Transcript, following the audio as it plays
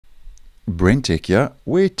BrenTech here,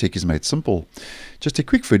 where tech is made simple. Just a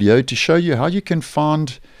quick video to show you how you can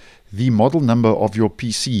find the model number of your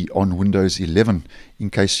PC on Windows 11, in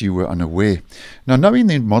case you were unaware. Now, knowing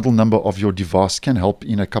the model number of your device can help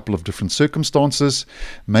in a couple of different circumstances.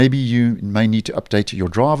 Maybe you may need to update your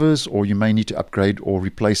drivers, or you may need to upgrade or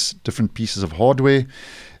replace different pieces of hardware,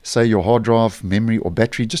 say your hard drive, memory, or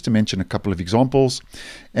battery, just to mention a couple of examples.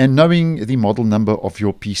 And knowing the model number of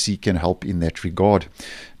your PC can help in that regard.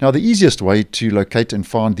 Now, the easiest way to locate and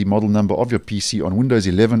find the model number of your PC on Windows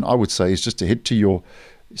 11, I would say, is just to head to your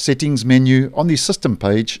settings menu on the system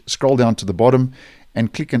page, scroll down to the bottom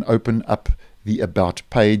and click and open up the about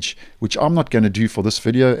page, which I'm not going to do for this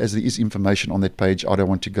video, as there is information on that page. I don't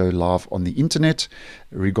want to go live on the internet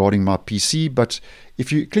regarding my PC, but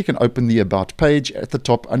if you click and open the about page, at the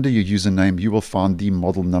top under your username you will find the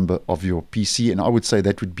model number of your PC, and I would say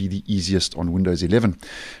that would be the easiest on Windows 11.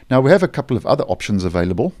 Now, we have a couple of other options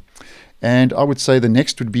available, and I would say the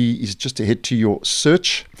next would be is just to head to your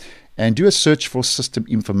search and do a search for system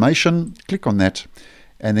information. Click on that,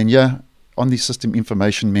 and then here on the system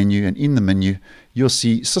information menu, and in the menu you'll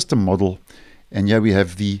see system model, and here we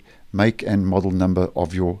have the make and model number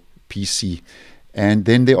of your PC. And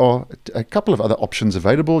then there are a couple of other options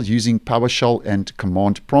available using PowerShell and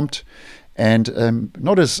command prompt, and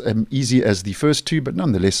not as easy as the first two, but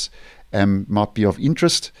nonetheless might be of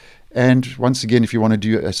interest. And once again, if you want to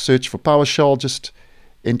do a search for PowerShell, just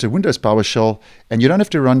enter Windows PowerShell, and you don't have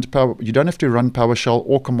to run PowerShell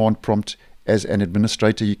or command prompt as an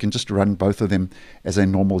administrator. You can just run both of them as a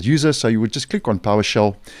normal user. So you would just click on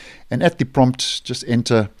PowerShell, and at the prompt just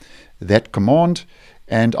enter that command,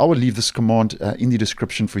 and I will leave this command in the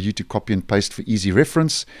description for you to copy and paste for easy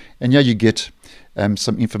reference. And here you get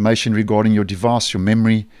some information regarding your device, your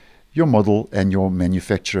memory, your model, and your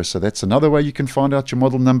manufacturer. So that's another way you can find out your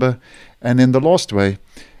model number. And then the last way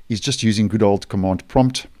is just using good old command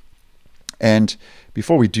prompt. And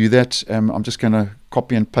before we do that, I'm just going to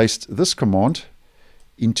copy and paste this command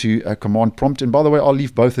into a command prompt. And by the way, I'll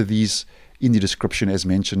leave both of these in the description as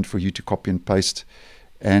mentioned for you to copy and paste.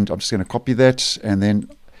 And I'm just going to copy that, and then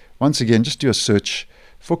once again just do a search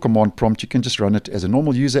for command prompt. You can just run it as a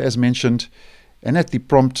normal user as mentioned, and at the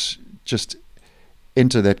prompt just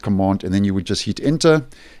enter that command, and then you would just hit enter,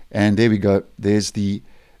 and there we go. There's the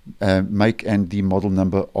make and the model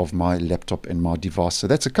number of my laptop and my device. So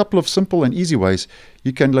that's a couple of simple and easy ways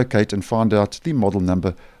you can locate and find out the model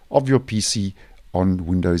number of your PC on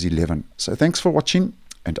Windows 11. So thanks for watching,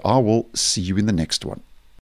 and I will see you in the next one.